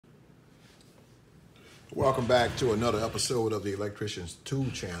Welcome back to another episode of the Electricians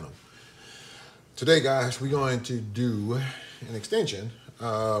 2 channel. Today, guys, we're going to do an extension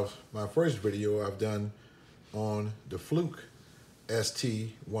of my first video I've done on the Fluke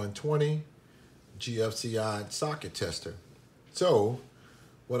ST120 GFCI socket tester. So,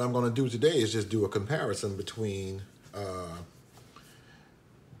 what I'm going to do today is just do a comparison between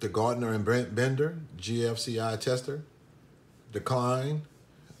the Gardner and Bender GFCI tester, the Klein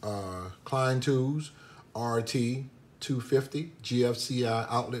 2's RT250 GFCI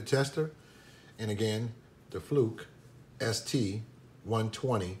outlet tester, and again, the Fluke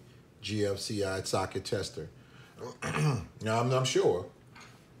ST120 GFCI socket tester. Now, I'm sure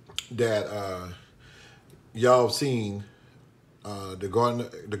that y'all have seen the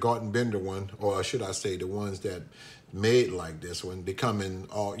Gardner Bender one, or should I say the ones that made like this one. They come in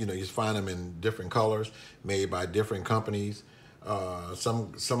all, you find them in different colors, made by different companies.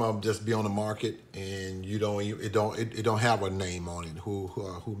 Some of them just be on the market, and it don't have a name on it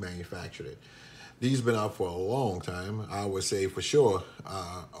who manufactured it. These been out for a long time. I would say for sure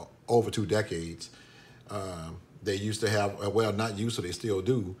over 2 decades. They used to have, well, not used to, they still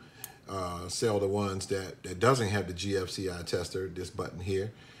do sell the ones that doesn't have the GFCI tester. This button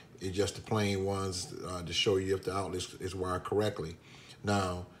here, it's just the plain ones to show you if the outlet is wired correctly.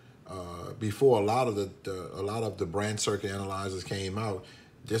 Now, before a lot of the brand circuit analyzers came out,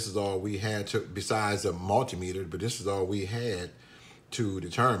 this is all we had to, besides a multimeter, but this is all we had to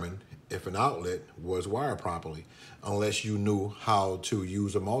determine if an outlet was wired properly, unless you knew how to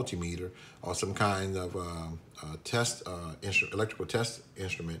use a multimeter or some kind of electrical test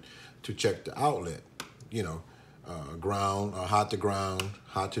instrument to check the outlet. Ground, hot to ground,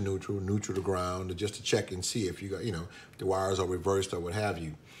 hot to neutral, neutral to ground, just to check and see if you got, if the wires are reversed or what have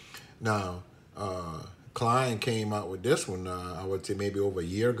you. Now, Klein came out with this one, I would say maybe over a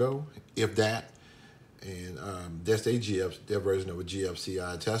year ago, if that. And that's their version of a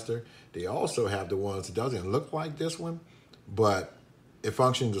GFCI tester. They also have the ones that doesn't look like this one, but it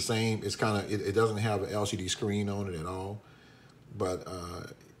functions the same. It's kind of, it doesn't have an LCD screen on it at all, but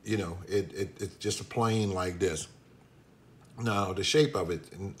it's just a plain like this. Now, the shape of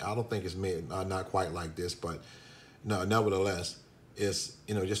it, and I don't think it's made not quite like this, but no, nevertheless, it's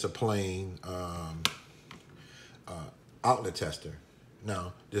just a plain outlet tester.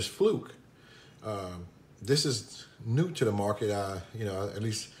 Now, this Fluke, this is new to the market. At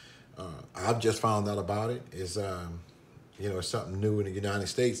least I've just found out about it. It's it's something new in the United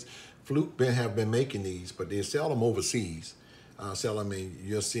States. Fluke have been making these, but they sell them overseas.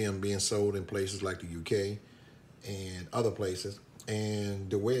 You'll see them being sold in places like the UK and other places. And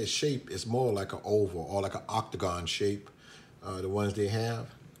the way it's shaped is more like an oval or like an octagon shape. The ones they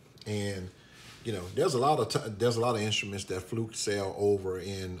have, and there's a lot of instruments that Fluke sell over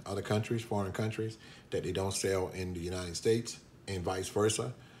in other countries, foreign countries, that they don't sell in the United States, and vice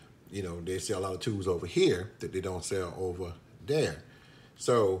versa. They sell a lot of tools over here that they don't sell over there.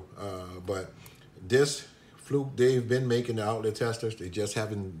 So, but this Fluke, they've been making the outlet testers. They just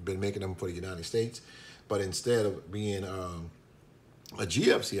haven't been making them for the United States. But instead of being a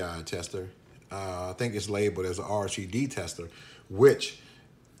GFCI tester, I think it's labeled as an RCD tester, which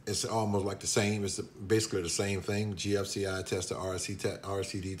is almost like the same. It's basically the same thing. GFCI tester,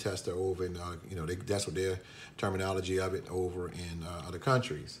 RCD tester over in, that's what their terminology of it over in other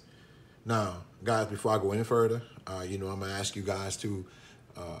countries. Now, guys, before I go any further, I'm gonna ask you guys to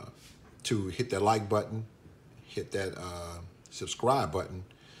hit that like button, hit that subscribe button,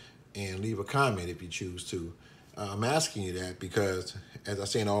 and leave a comment if you choose to. I'm asking you that because, as I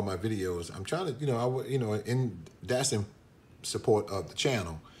say in all my videos, I'm trying to, that's in support of the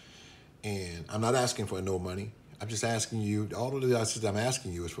channel, and I'm not asking for no money. I'm just asking you. All of the answers I'm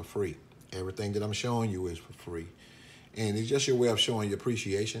asking you is for free. Everything that I'm showing you is for free, and it's just your way of showing your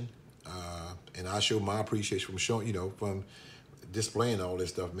appreciation. And I show my appreciation from showing, from displaying all this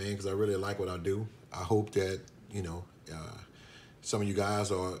stuff, man, because I really like what I do. I hope that some of you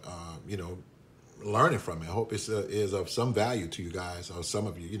guys are, learning from it. I hope it is of some value to you guys, or some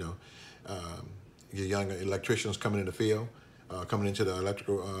of you, your younger electricians coming in the field, coming into the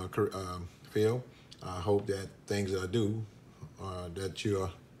electrical field. I hope that things that I do, that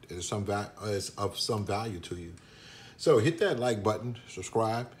is of some value to you. So hit that like button,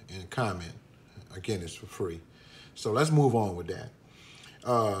 subscribe, and comment. Again, it's for free. So let's move on with that.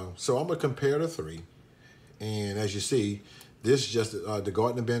 So I'm gonna compare the three, and as you see, this is just the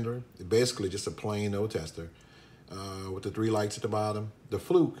Gardner Bender, basically just a plain old tester with the 3 lights at the bottom. The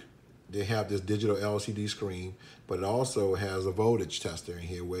Fluke, they have this digital LCD screen, but it also has a voltage tester in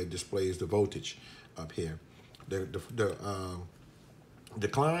here where it displays the voltage up here. The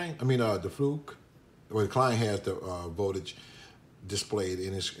Klein, the Fluke well, the Klein has the voltage displayed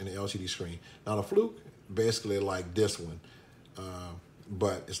in the LCD screen. Now the Fluke basically like this one,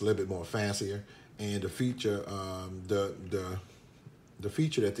 but it's a little bit more fancier. And the feature, the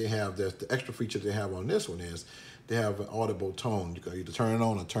feature that they have, the extra feature they have on this one is they have an audible tone. You can either turn it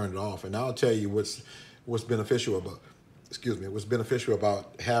on or turn it off. And I'll tell you what's beneficial about, what's beneficial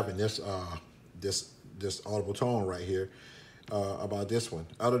about having this this audible tone right here about this one.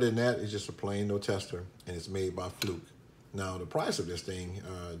 Other than that, it's just a plain no tester, and it's made by Fluke. Now the price of this thing,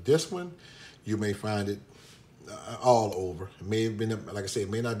 this one, you may find it all over. It may have been, like I said, it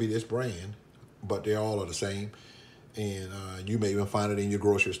may not be this brand, but they all are the same. And you may even find it in your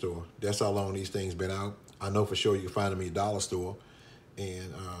grocery store. That's how long these things been out. I know for sure you can find them in your dollar store,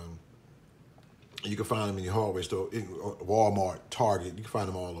 and you can find them in your hardware store, Walmart, Target. You can find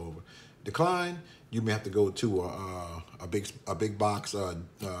them all over. The Klein, you may have to go to a big box,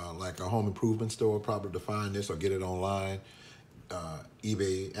 like a home improvement store, probably to find this, or get it online,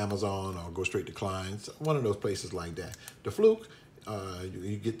 eBay, Amazon, or go straight to Klein. One of those places like that. The Fluke,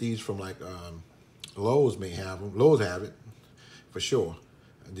 you get these from like Lowe's may have them. Lowe's have it for sure.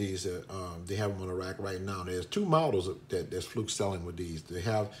 These they have them on the rack right now. There's two models that's Fluke selling with these. They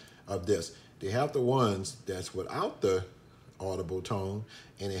have this. They have the ones that's without the audible tone,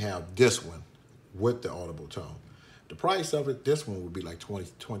 and they have this one with the audible tone. The price of it, this one would be like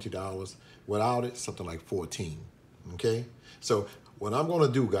 $20. Without it, something like $14. Okay. So what I'm going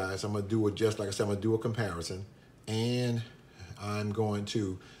to do, guys, I'm going to do it just like I said. I'm going to do a comparison, and I'm going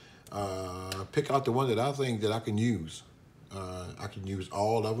to pick out the one that I think that I can use. I can use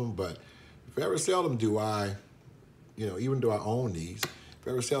all of them, but very seldom do I, even though I own these,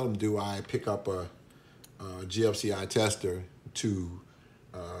 very seldom do I pick up a GFCI tester to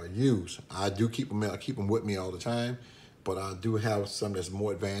use. I do keep them with me all the time, but I do have some that's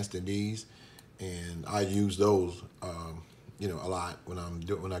more advanced than these, and I use those, a lot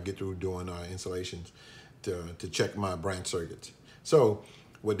when I get through doing installations to check my branch circuits. So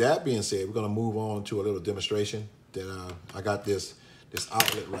with that being said, we're going to move on to a little demonstration. Then I got this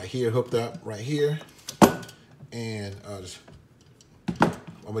outlet right here hooked up right here, and I'm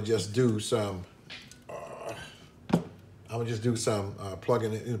gonna just do some.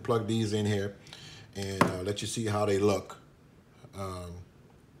 Plug these in here, and let you see how they look,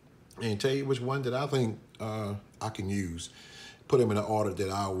 and tell you which one that I think I can use. Put them in an order that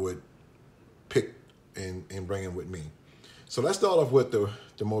I would pick and bring them with me. So let's start off with the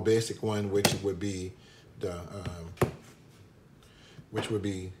more basic one, which would be the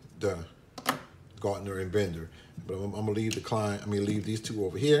Gardner and Bender. But I'm gonna leave the Klein. I'm gonna leave these two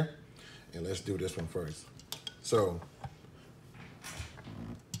over here, and let's do this one first. So,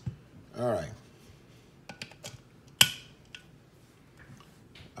 all right.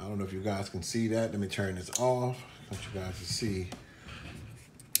 I don't know if you guys can see that. Let me turn this off. I want you guys to see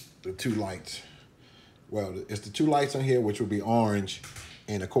the two lights. Well, it's the two lights on here, which will be orange.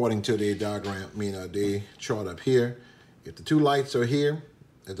 And according to their diagram, they chart up here. If the two lights are here,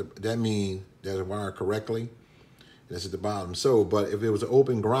 that means they're wired correctly. That's at the bottom. So, but if it was an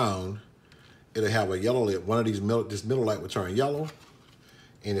open ground, it'll have a yellow lit. One of these, this middle light would turn yellow.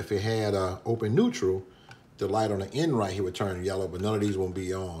 And if it had an open neutral, the light on the end right here would turn yellow, but none of these won't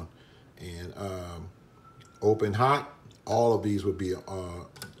be on. And open hot, all of these would be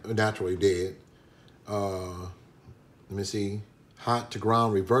naturally dead. Let me see. Hot to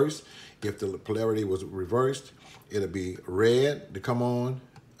ground reverse. If the polarity was reversed, it'll be red to come on.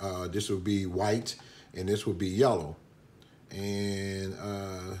 This would be white, and this would be yellow. And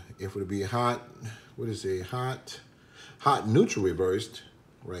if it would be hot, what is it? Hot neutral reversed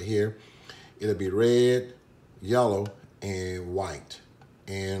right here. It'll be red, yellow, and white.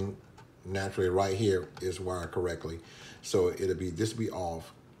 And naturally right here is wired correctly. So it'll be, this would be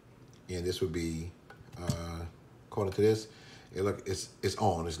off, and this would be, according to this, it's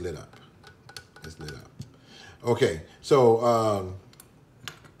on, it's lit up. It's lit up. Okay, so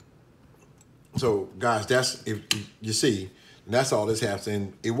so guys, that's, if you see, that's all this has,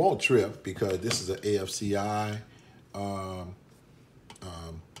 and it won't trip because this is an AFCI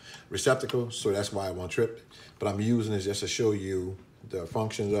receptacle, so that's why it won't trip. But I'm using this just to show you the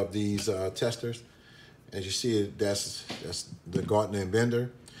functions of these testers. As you see, that's the Gardner and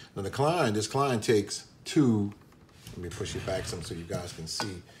Bender. Now the Klein, this Klein takes two. Let me push it back some so you guys can see.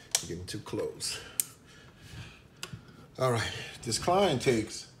 I'm getting too close. All right, this Klein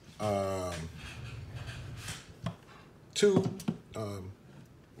takes two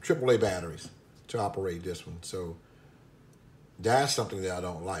AAA batteries to operate this one. So that's something that I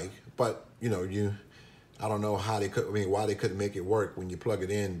don't like. But I don't know how they could. I mean, why they couldn't make it work when you plug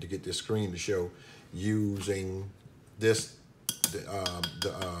it in to get this screen to show using this the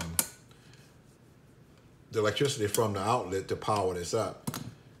electricity from the outlet to power this up.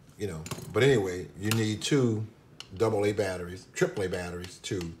 You know, but anyway, you need two AA batteries, AAA batteries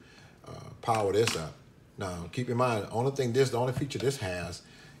to power this up. Now, keep in mind, the only feature this has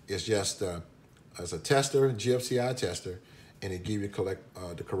is just as a tester, GFCI tester, and it gives you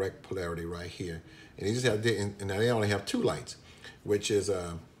the correct polarity right here. And they just have, and they only have two lights, which is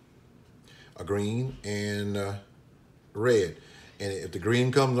a green and red. And if the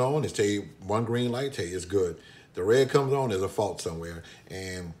green comes on, it's tell you one green light, tell you it's good. The red comes on, there's a fault somewhere,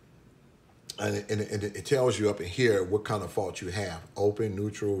 and it tells you up in here what kind of fault you have: open,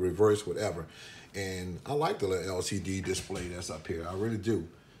 neutral, reverse, whatever. And I like the little LCD display that's up here. I really do,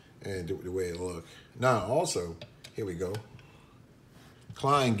 and the way it looks. Now, also, here we go.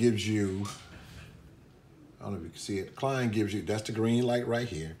 Klein gives you, I don't know if you can see it. Klein gives you, that's the green light right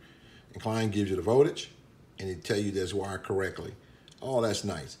here. And Klein gives you the voltage, and it tell you that's wired correctly. Oh, that's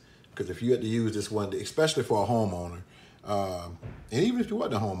nice. Because if you had to use this one, especially for a homeowner, and even if you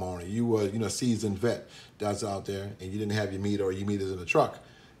wasn't a homeowner, you were, you know, seasoned vet that's out there, and you didn't have your meter or your meter's in the truck,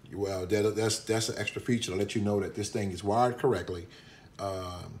 well, that's an extra feature to let you know that this thing is wired correctly.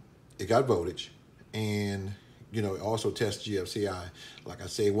 It got voltage, and you know, it also tests GFCI. Like I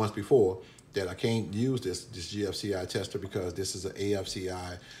said once before, that I can't use this GFCI tester because this is an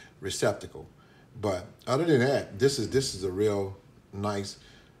AFCI receptacle. But other than that, this is a real nice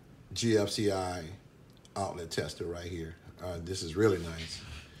GFCI outlet tester right here. This is really nice.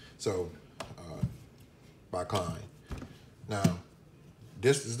 So, by Klein. Now,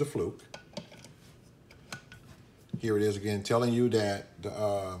 this is the Fluke. Here it is again, telling you that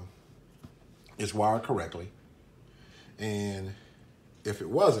it's wired correctly. And if it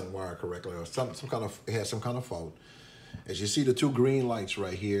wasn't wired correctly, or it had some kind of fault, as you see the two green lights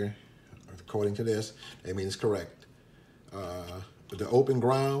right here, according to this, that means it's correct. The open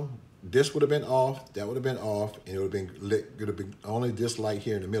ground, this would have been off, that would have been off, and it would have been lit. It would have been only this light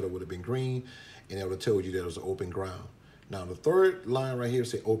here in the middle would have been green, and it would have told you that it was an open ground. Now the third line right here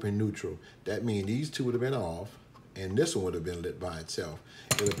say open neutral. That means these two would have been off, and this one would have been lit by itself.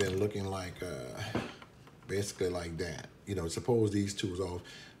 It would have been looking like basically like that. You know, suppose these two was off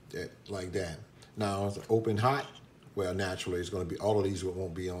like that. Now it's open hot. Well, naturally it's going to be, all of these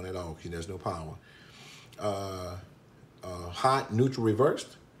won't be on at all because there's no power. Hot, neutral,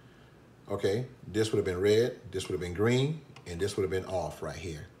 reversed. Okay, this would have been red, this would have been green, and this would have been off right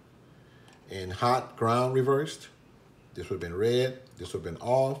here. And hot, ground, reversed. This would have been red, this would have been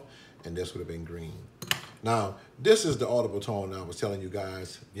off, and this would have been green. Now, this is the audible tone I was telling you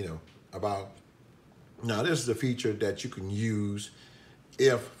guys, you know, about. Now, this is a feature that you can use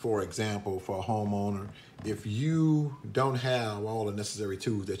if, for example, for a homeowner, if you don't have all the necessary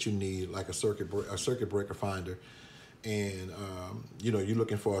tools that you need, like a circuit breaker finder, and you know, you're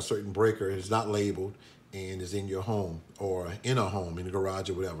looking for a certain breaker, it's not labeled, and is in your home or in a home, in the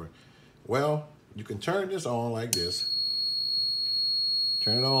garage or whatever. Well, you can turn this on like this,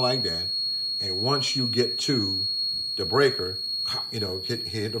 turn it on like that, and once you get to the breaker, you know,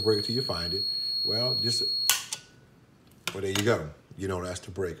 hit the breaker till you find it. Well, well, there you go. You know, that's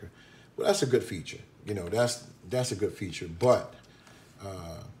the breaker. Well, that's a good feature. You know, that's a good feature. But,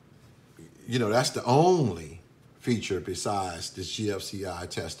 you know, that's the only feature besides this GFCI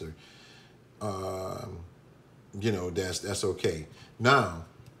tester. You know, that's okay. Now,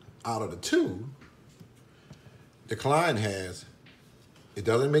 out of the two, the Klein has, it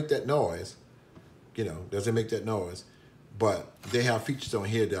doesn't make that noise. You know, doesn't make that noise. But they have features on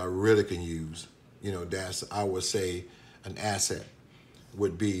here that I really can use. You know, that's, I would say, an asset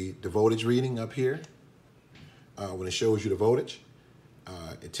would be the voltage reading up here. When it shows you the voltage,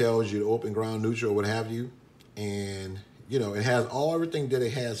 it tells you the open, ground, neutral, what have you. And, you know, it has everything that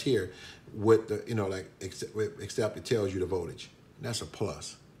it has here with the, you know, like, except it tells you the voltage. And that's a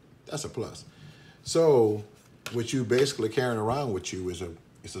plus. That's a plus. So what you basically carrying around with you is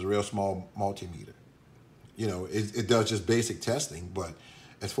a real small multimeter. You know, it does just basic testing, but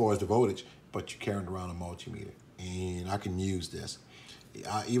as far as the voltage, but you're carrying around a multimeter. And I can use this.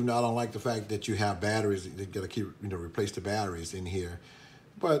 Even though I don't like the fact that you have batteries, you gotta keep, you know, replace the batteries in here.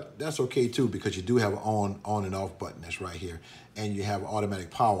 But that's okay too, because you do have an on and off button that's right here. And you have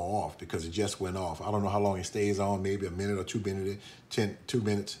automatic power off because it just went off. I don't know how long it stays on, maybe a minute or 2 minutes, 2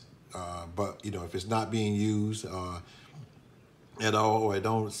 minutes. But, you know, if it's not being used at all, or I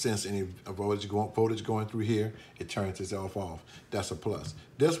don't sense any voltage going through here, it turns itself off. That's a plus.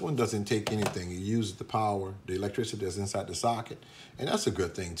 This one doesn't take anything. It uses the power, the electricity that's inside the socket, and that's a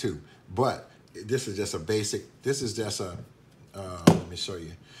good thing too. But this is just a basic. This is just a. Let me show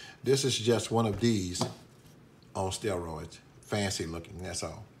you. This is just one of these on steroids, fancy looking. That's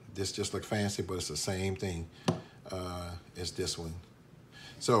all. This just looks fancy, but it's the same thing as this one.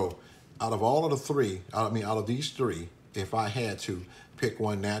 So, out of all of the three, out of these three, if I had to pick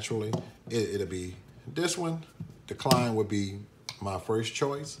one naturally, it'll be this one. The Klein would be my first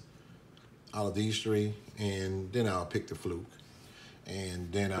choice out of these three, and then I'll pick the Fluke,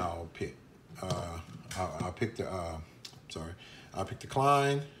 and then I'll pick I'll pick the I'll pick the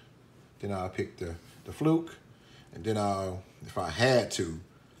Klein, then I'll pick the Fluke, and then if I had to,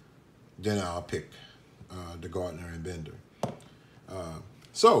 then I'll pick the Gardner and Bender.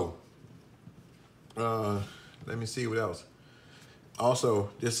 Let me see what else.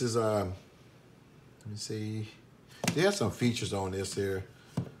 Also, this is let me see. They have some features on this here,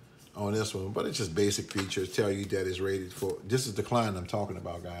 on this one, but it's just basic features. Tell you that it's rated for. This is the Klein I'm talking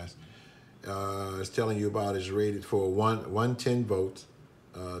about, guys. It's telling you about it's rated for 110 volts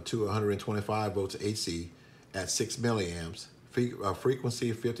to 125 volts AC at 6 milliamps.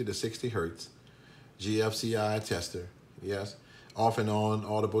 Frequency 50 to 60 hertz. GFCI tester. Yes. Off and on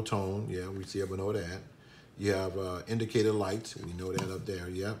audible tone. Yeah, we see we know that. You have indicator lights. We know that up there.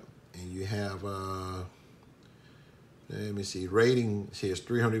 Yep. And you have let me see. Rating says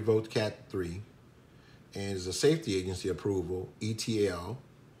 300 volt Cat 3, and it's a safety agency approval ETL,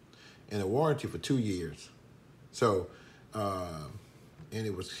 and a warranty for 2 years. So, and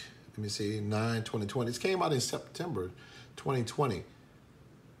it was, let me see, 9/2020. It came out in September 2020,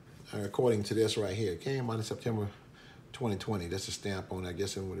 according to this right here. It came out in September 2020. That's a stamp on, I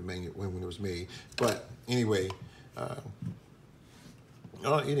guess, when it was made. But anyway,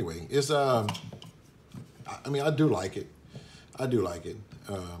 it's I mean, I do like it. I do like it.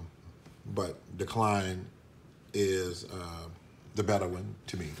 But the Klein is the better one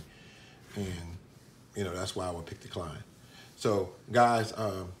to me. And, you know, that's why I would pick the Klein. So, guys,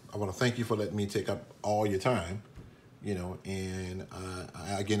 I want to thank you for letting me take up all your time, you know, and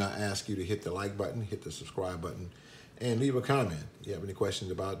again, I ask you to hit the like button, hit the subscribe button, and leave a comment. If you have any questions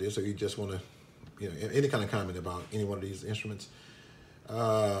about this, or you just want to, you know, any kind of comment about any one of these instruments, you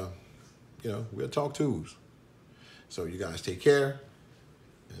know, we'll talk tools. So you guys take care.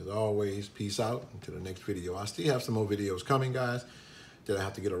 As always, peace out until the next video. I still have some more videos coming, guys, that I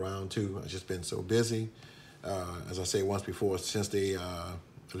have to get around to. I've just been so busy. As I say once before, since they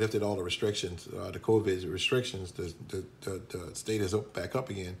lifted all the restrictions, the COVID restrictions, the state is back up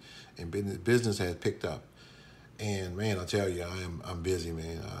again, and business has picked up. And man, I tell you, I'm busy,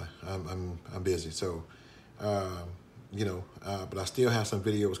 man. I'm busy. So, you know, but I still have some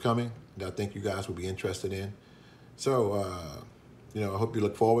videos coming that I think you guys will be interested in. So, you know, I hope you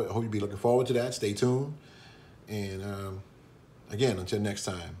look forward. I hope you'll be looking forward to that. Stay tuned. And again, until next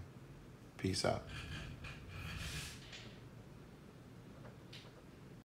time, peace out.